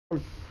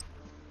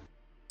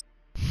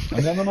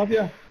¿Andando,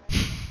 mafia?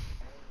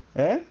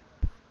 ¿Eh?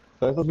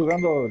 ¿Estás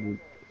jugando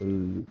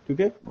 ¿tú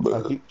qué?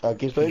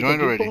 Aquí estoy en tu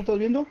Joined equipo, already. ¿estás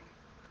viendo?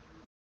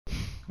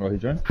 Oh, he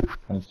joined?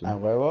 Let's see. A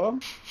huevo.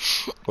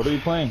 What are you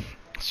playing?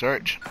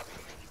 Search.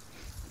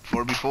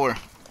 4v4.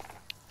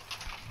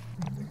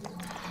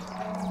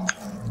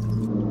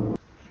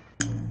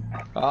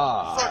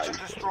 Ah, Search and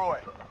destroy.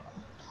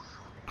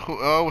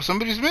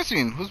 Somebody's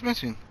missing. Who's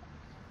missing?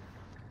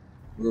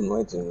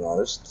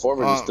 There's 4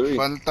 versus 3.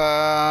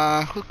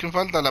 Falta. ¿Quién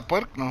falta? La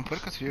puerca. No,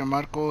 puerca señor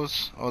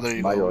Marcos. Oh, there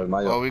you Mayo, go.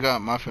 Mayo. Oh, we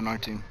got Mafia on our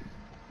team.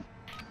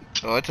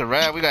 Oh, it's a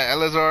wrap. We got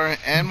Elazar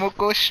and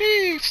Moko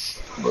Sheeps.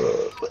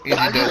 Easy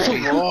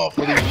Dubskis. Oh,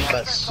 for the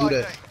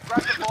basura.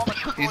 Grab the bomb and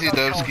destroy Easy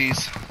those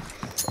targets. Dubskis.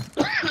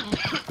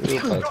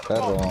 Got the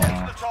bomb. Get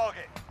to the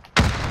target.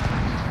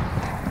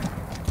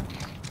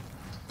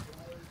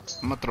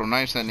 I'm gonna throw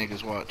knives at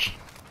niggas. Watch.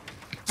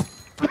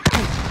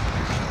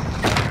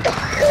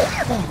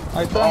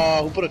 ahí está.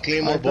 Oh, who put a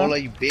claymore bola,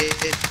 you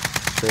bitch?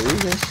 Te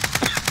dije.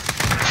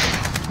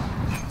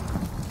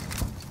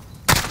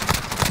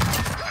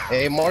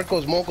 Hey,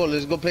 Marcos, Moco,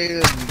 let's go play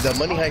the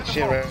money heist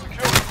shit right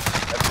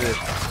after this.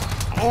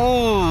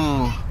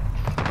 Ooh.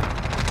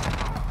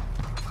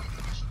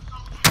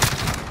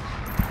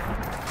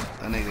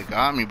 That nigga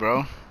got me,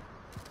 bro.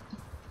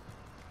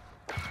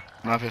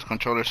 Mafia's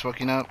controller's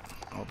fucking up.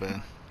 Oh,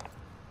 bad.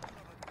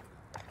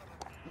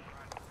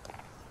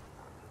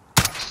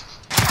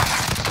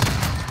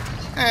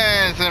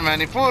 Ese man,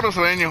 ni puro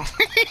sueño.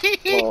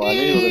 Oh, I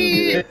knew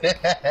he was gonna do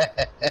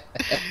that.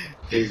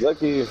 He's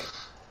lucky.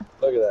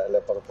 Look at that,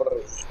 le paró por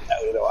arriba.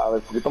 A ver,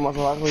 un poquito más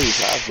abajo y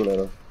 ¡zas,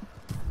 culero!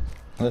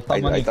 ¿Dónde está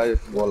Ahí Manny? está your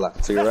bola.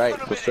 To your right,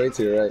 go straight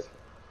to your right.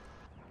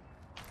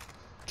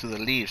 To the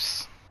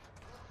leaves.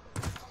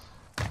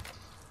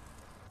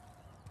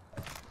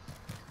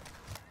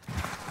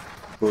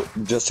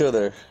 Just chill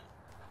there.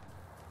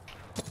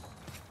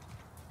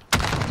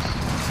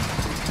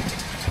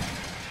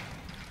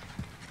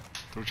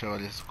 Tú,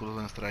 chavales, escudos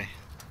van a estar ahí.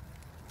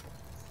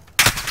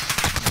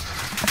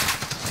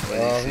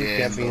 Oh, he's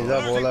camping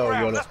that bola or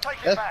yola. Let's take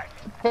it That's back.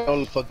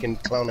 all fucking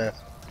clown ass.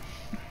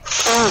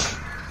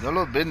 Yo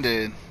los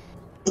venden.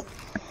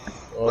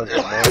 Oh,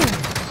 come on.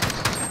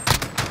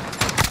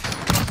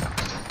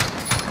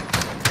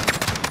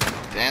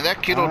 Damn,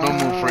 that kiddo don't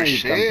move for Ay,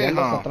 shit,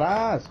 campeando huh?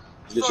 para atrás.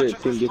 Get your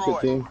team, get your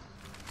team.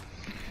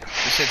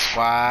 This shit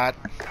squad.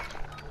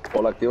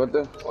 Hola,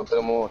 actívate. No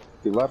tenemos que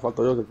activar,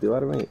 falta yo que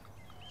activarme.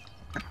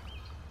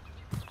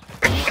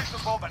 Place the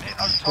bomb and hit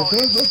those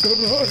targets.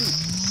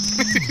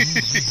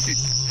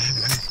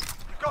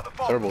 You've got the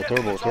bomb. Turbo, Get to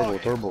turbo, the turbo,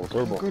 target. turbo,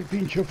 turbo. El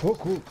pinche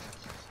foco. We're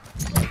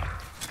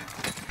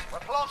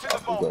planting the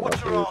bomb.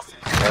 Watch your asses.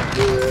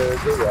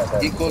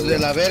 Hijos de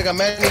la verga,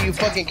 man, you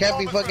fucking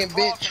camping fucking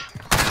bitch.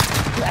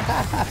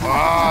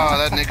 Oh,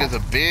 that nigga's a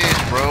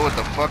bitch, bro, with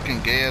the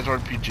fucking gay ass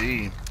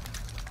RPG.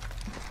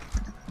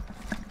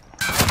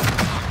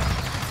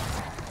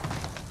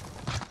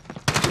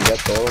 Ya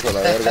todos a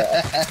la verga.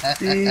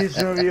 Y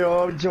se me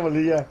vio un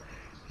chavalilla.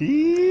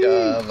 Y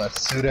Ya,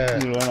 basura.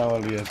 buena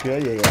bolilla. Que iba a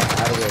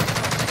llegar, güey.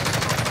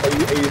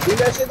 Hey, you see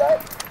that shit, dog?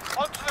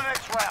 On to the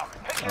next round.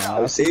 Pick it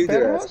I up. saved your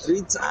perros? ass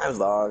 3 times,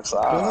 dog. ¿Qué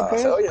onda,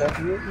 pues? Hell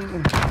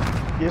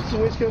yeah. ¿Y estos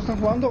güeyes que están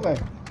jugando, güey?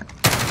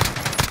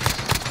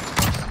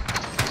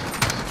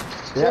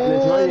 Ya,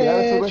 les iba a llegar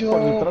a estos güeyes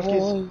por mis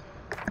trasquis.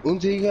 Un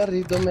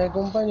cigarrito me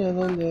acompaña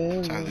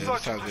donde Sounds good,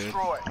 Search sounds and good.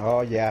 destroy.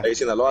 Oh, yeah. Hey,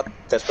 Sinaloa,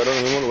 te espero en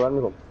el mismo lugar,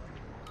 mijo.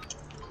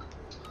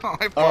 Oh,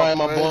 my Alright,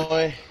 my fuck,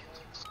 boy.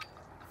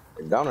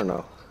 You down or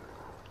no?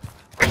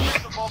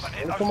 Place the bomb and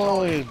hit those Come on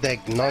targets. with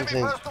that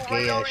nonsense, Personal gay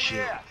radar ass in shit.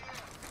 the air.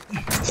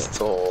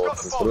 So,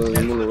 te espero en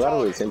el mismo lugar,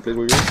 güey. Same place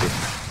we're used to.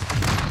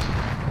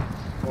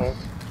 Oh.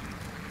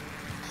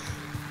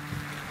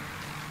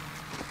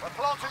 We're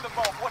planting the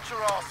bomb. Watch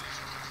your asses.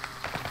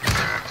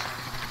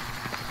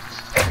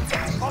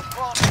 Bomb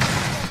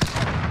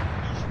planted.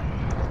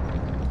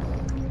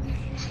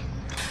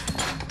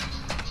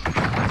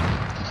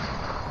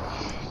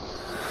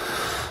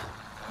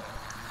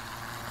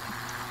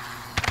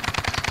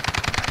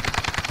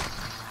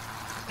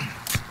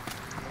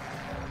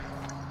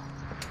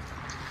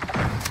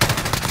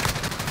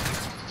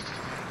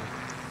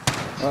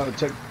 Ah,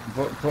 check.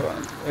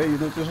 Ey,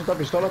 ¿no tienes otra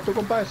pistola tú,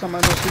 compa? Esa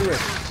mano no sirve.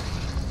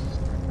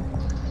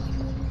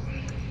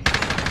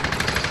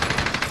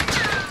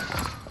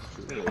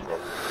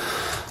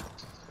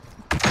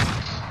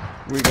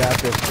 We got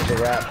this. It's a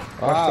wrap.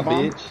 Ah, Watch the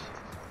bomb. bitch.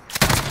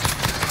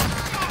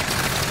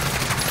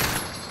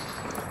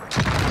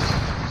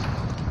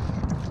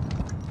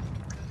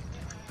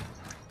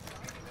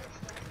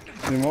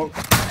 Smoke.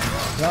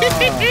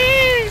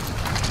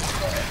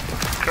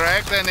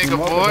 Crack that nigga,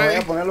 Smoke, te voy a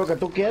boy. poner lo que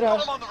tú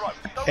quieras. Got 'em on the rope.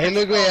 Don't Hey,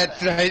 look, wait,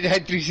 I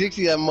had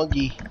 360 that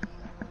monkey.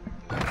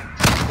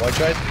 Watch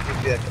right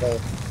 360 that crow.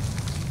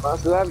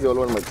 Más grab, yo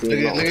lo armo aquí.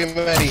 Look at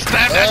Manny.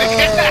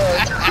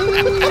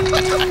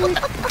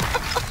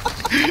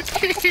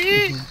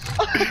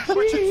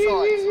 switching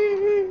sides.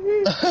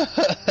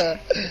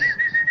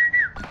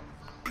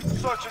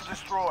 Search and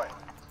destroy.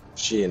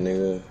 Shit,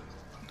 nigga.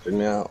 Check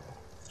me out.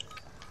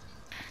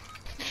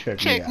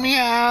 Check me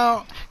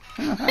out.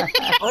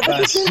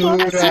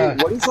 Basura.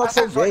 What do you talk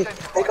so gay?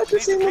 I got the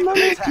same amount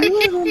of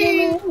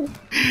you.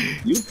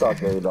 You talk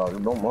gay,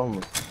 dog. Don't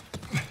mama.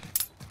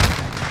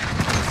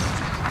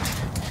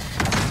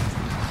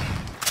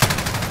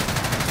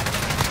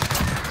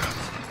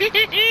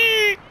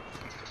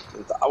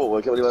 I will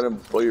wake up and let him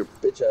blow your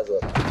bitch ass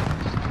up.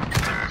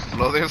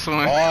 Blow this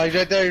one. Oh, he's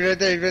right there, he's right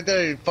there, he's right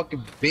there. You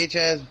fucking bitch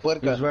ass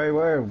puerca. He's right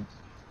where?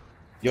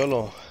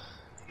 YOLO.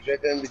 He's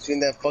right there in between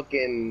that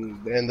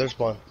fucking and their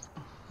spawn.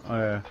 Oh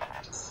yeah.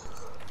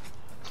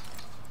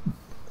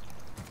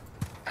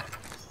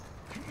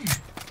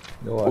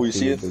 Oh, you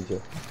see it?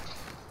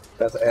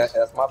 That's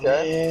my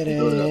bad.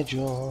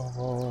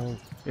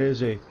 Is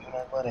he?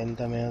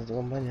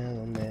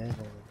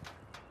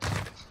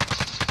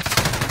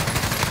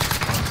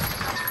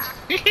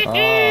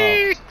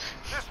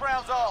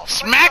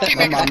 Smacking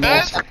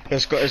niggas,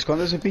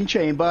 Esconde ese pinche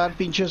aimbot,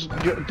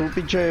 tu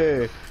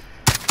pinche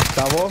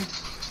Tavo.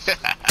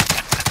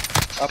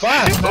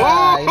 ¡Papá!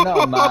 Ay,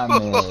 no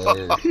mames.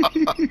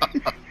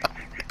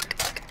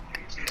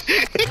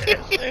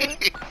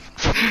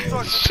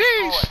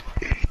 Sheesh.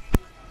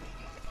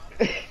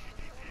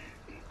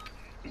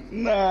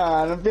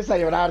 Nah, no empieza a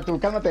llorar tú,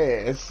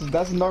 cálmate.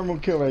 That's a normal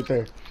kill right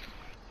there.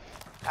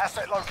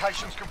 Asset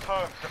locations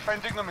confirmed.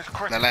 Defending them is That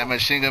critical. light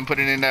machine gun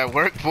putting in that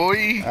work,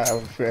 boy.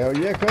 Hell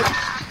yeah, coach.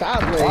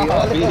 Stop, güey.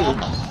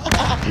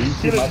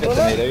 Sí, más que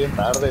te miré bien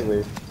tarde,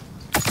 güey.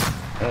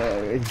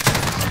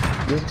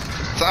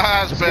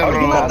 Sas, You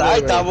perro.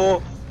 died,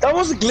 Tavo. That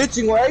wasn't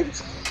glitching, right?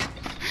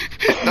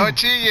 No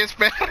chilles,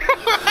 perro.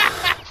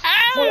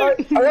 I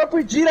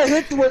RPG'd. I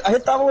hit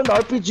Tavo in the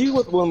RPG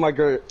with my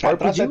girl.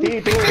 Atrás de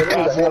ti, tú.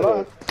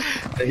 Hácialo.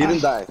 He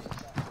didn't die.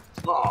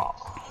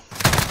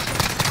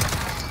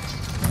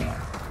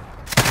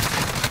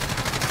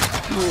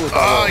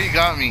 Oh, you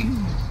got me.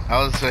 I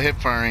was hip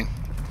firing.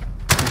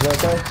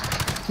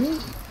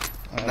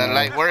 That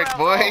light work,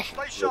 boy. Stay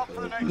sharp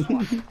for the next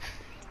one.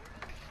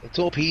 It's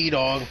OP,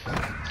 dog.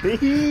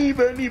 Sí,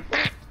 Benny.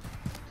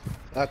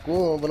 Ah,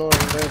 cool, bro. Le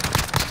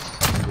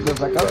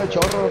sacaron el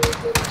chorro.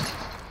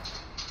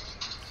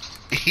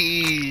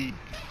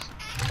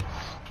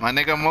 My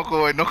nigga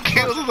Moko with no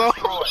kills though.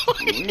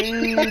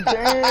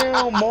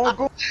 Damn,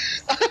 Moko.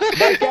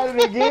 Back at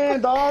it again,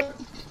 dog.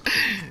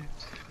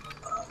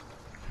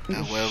 A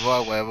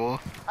huevo.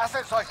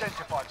 Assets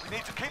identified. We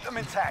need to keep them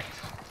intact.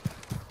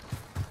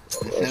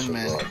 Listen,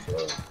 man.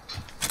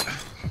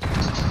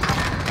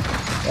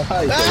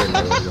 Ay,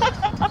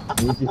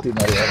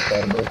 muchísimo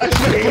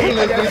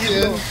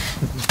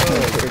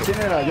 ¿Quién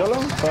era? ¿Yolo?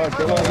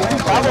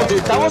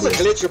 That was a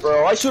glitcher,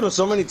 bro. I shoot him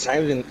so many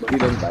times and he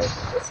didn't die.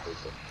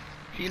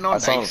 He no I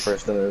saw him dice.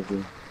 first and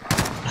everything.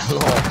 No,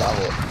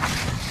 Tavo.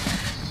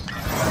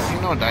 He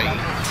no dice.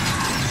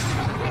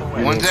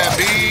 One's at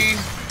B.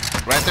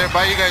 Right there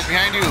by you guys,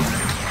 behind you.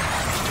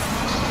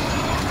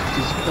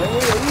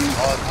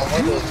 Oh, one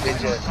of those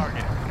bitches.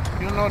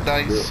 You know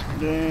dice.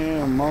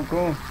 Damn,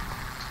 Moko.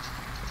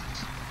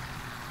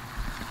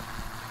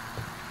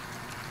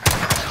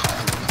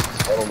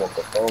 Tavo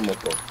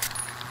Moko.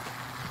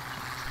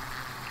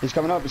 He's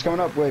coming up,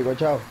 wait,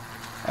 watch out.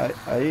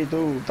 Ahí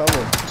tú,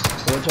 Tavo.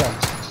 Watch out.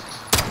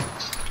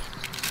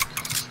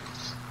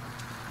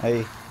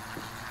 Ahí.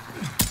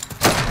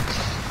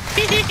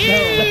 Qué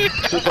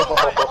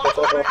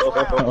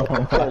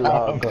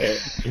loco.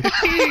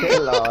 Qué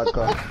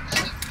loco.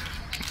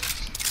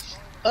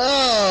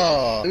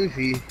 Oh! Let me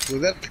see.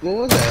 What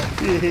was that?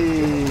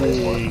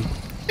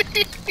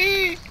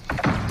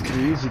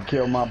 Easy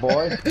kill, my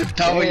boy.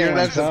 Tavo, you're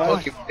not son. so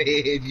fucking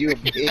bitch. You a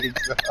bitch.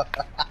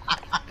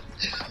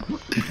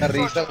 La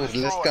risa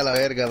burlesca la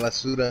verga,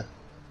 basura.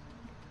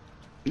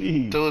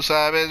 Tú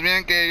sabes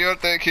bien que yo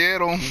te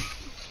quiero.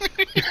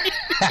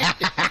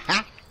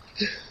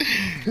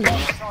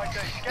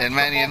 El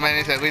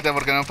Manny se agüita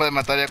porque no puede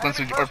matar ya con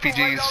sus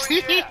RPGs.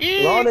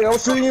 No, nigga, I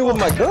was shooting you with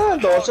my gun,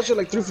 though. I was touching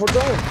like 3-4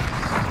 times.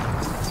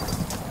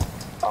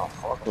 Oh,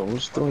 fuck, I'm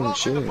just throwing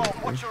shit.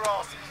 Watch your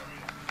asses.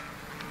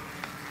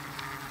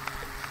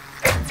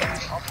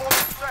 Our board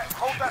is set.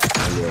 Hold that.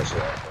 Yes,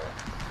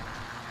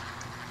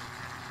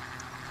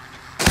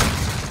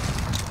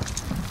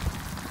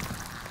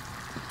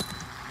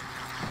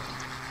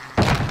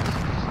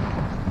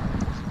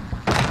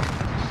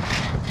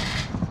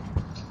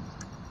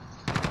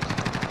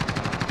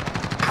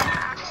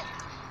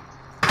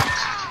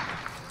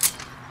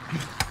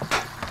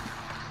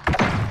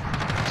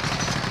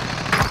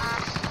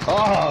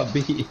 Oh,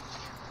 B.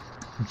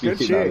 Good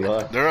shit.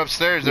 They're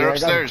upstairs. Yeah, I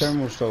got a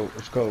thermal scope.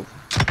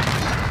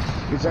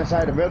 He's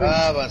inside the building.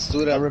 Ah, I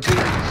basura. repeat.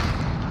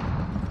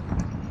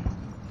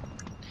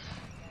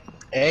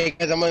 Hey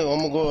guys, I'm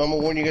gonna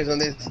warn you guys on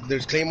this.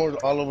 There's claymores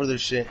all over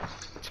this shit.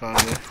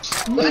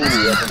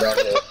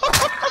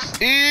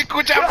 Y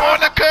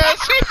cuchapona, cuz.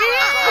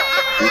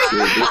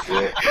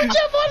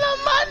 Cuchabona,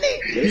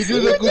 money. You do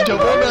the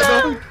cuchabona,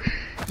 no?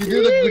 You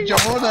do the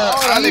cuchabona.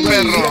 Dale,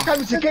 perro.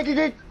 Cálmese,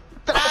 ¿qué?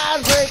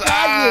 ¡Tras, güey!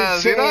 Ah,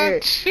 ¡Cállense!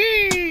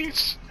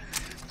 cheese.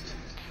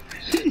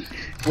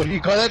 What do you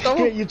call that,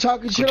 Tomo? ¿Qué? You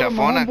talking shit on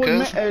my Cuchafona,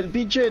 homeboy, cuz. el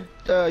pinche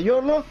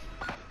Yolo?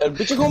 El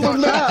pinche combo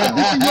el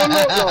pinche Yolo.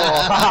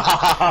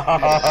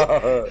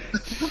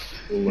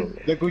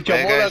 The Hey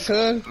cuchamona, guys, cuz.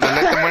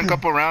 let them win a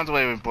couple rounds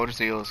away with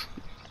pobrecillos.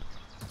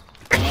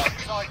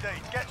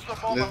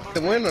 ¿Te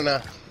bueno o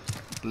no?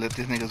 Let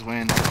these niggas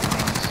win.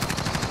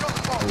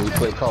 We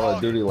play Call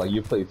of Duty like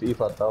you play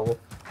FIFA, Tavo.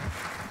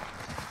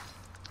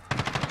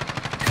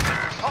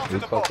 We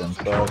fucking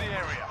suck.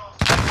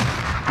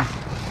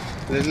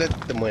 Let's let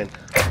them win.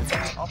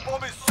 Our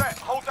bomb is set.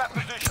 Hold that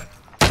position.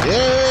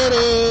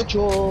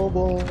 Derecho,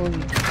 boy.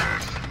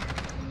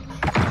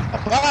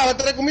 Apá, ¿va a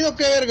traer conmigo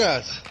qué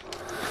vergas?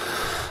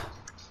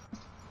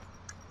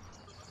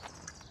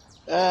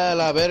 Ah,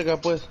 la verga,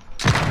 pues.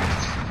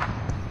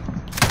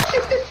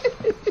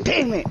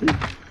 Damn it!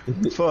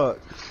 Fuck.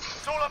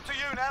 It's all up to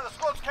you now. The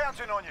squad's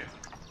counting on you.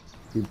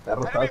 El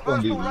perro está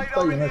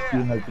escondidito y una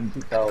esquina, el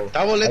pinche Tavo.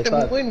 Tavo, let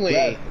them win,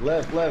 güey.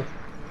 Left.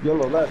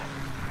 Yolo, left.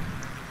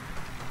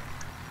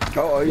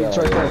 Oh, you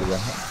try that.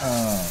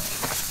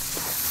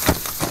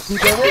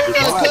 Cuchamona,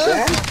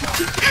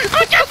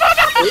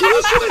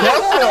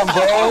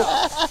 cuz.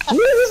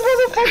 Where this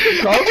motherfucker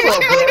come from,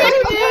 bro?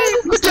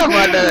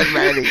 Cuchamona,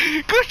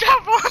 cuz,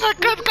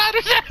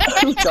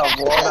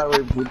 Chabona,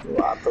 güey, puto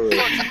vato,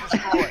 güey.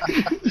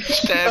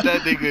 Stab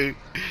that nigga.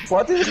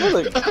 What is this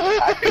like?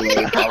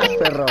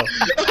 Perro.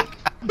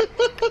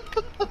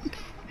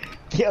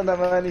 ¿Qué onda,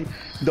 Manny?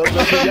 Dos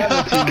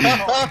villanos, chingue.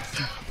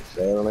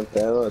 No me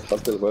entiendo, es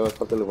parte del juego,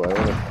 Got the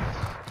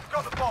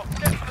bomb.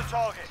 Get to the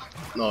target.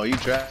 No, you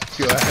trash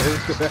your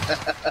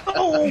ass.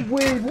 Oh,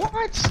 wait,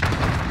 what?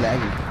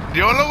 Laggy.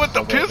 YOLO with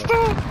the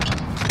pistol?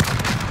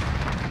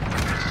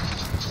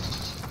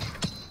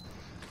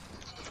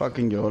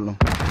 Fucking YOLO.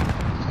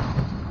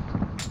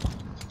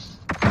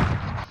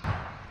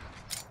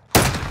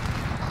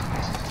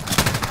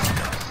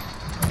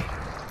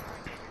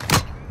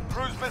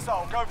 Cruise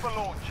missile. Go for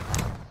launch.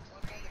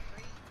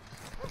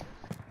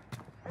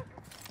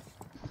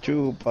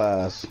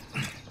 Chupas.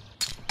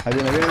 Ahí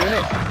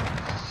viene.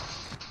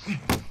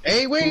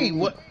 Hey, wait,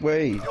 what?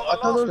 Wait. I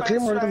thought there was a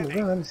claymore on the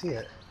ground. Let me see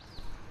it.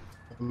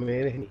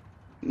 Miren.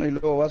 No, y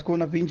luego vas con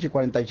una pinche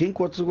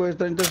 45, estos güeyes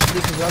 30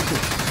 pinches altos.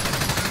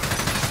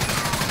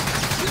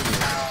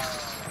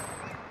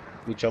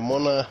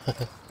 Cuchamona.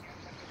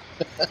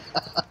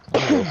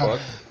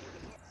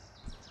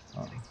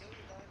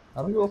 I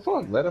don't give a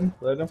fuck. Let him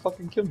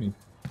fucking kill me.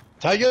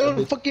 Tell you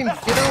to fucking get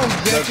on,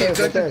 Jackie.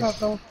 Get the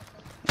fuck on.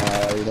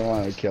 You don't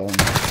want to kill him.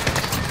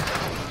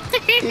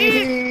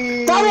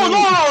 Tavo,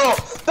 no!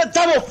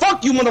 Tavo,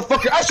 fuck you,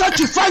 motherfucker! I shot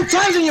you 5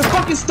 times in your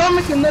fucking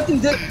stomach and nothing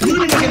did.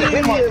 You didn't get a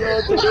hit mark.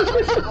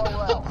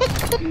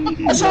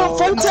 I shot him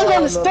 5 times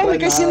on the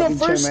stomach. I seen him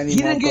first. He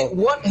didn't get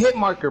 1 hit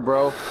marker,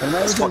 bro. El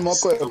man es el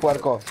moco de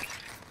puerco.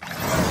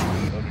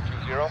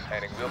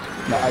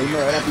 No, ahí no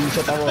era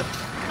pinche Tavo.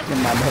 Qué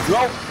malo.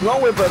 No,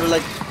 way, but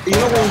like, you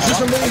know when you see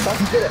somebody, you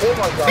get a hit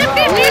marker.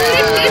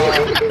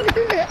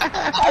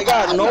 I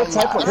got no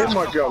type of hit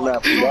marker on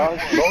that, bro.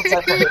 No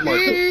type of hit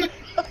marker.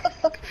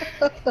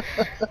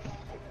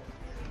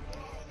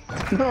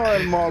 No,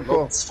 el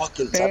moco. It's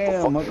fucking type of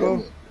Damn, fucking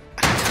moco.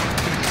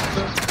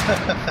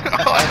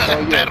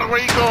 Oh, better where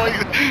you going?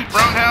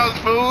 Wrong house,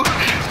 fool.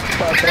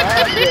 Para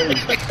atrás, güey.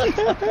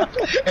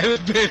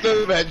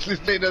 Let's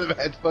play another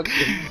match. Fuck it.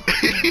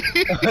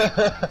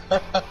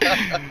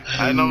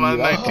 I know my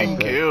 19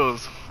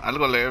 kills.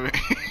 Algo leve.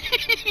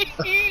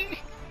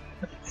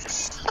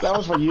 That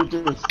was for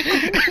YouTube.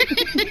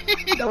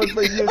 That was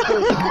for YouTube.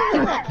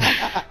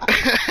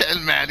 el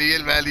Manny,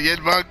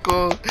 el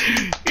banco.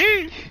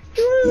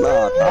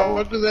 How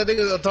much was that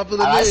nigga on top of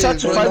the I lid?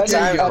 shot you 5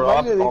 times, bro.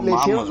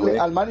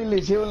 Al Manny le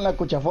hicieron la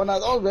cuchafona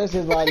 2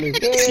 veces, vale.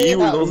 Sí,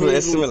 güey, 2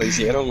 veces me lo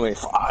hicieron, güey.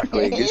 Fuck,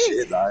 güey, good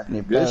shit, dog.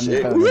 Ni Good pedo, ni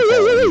shit. pedo, ni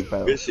pedo, ni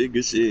pedo.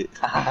 Good shit.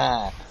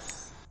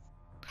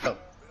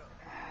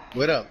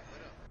 What up?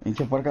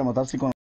 Pinche puerca de matarse con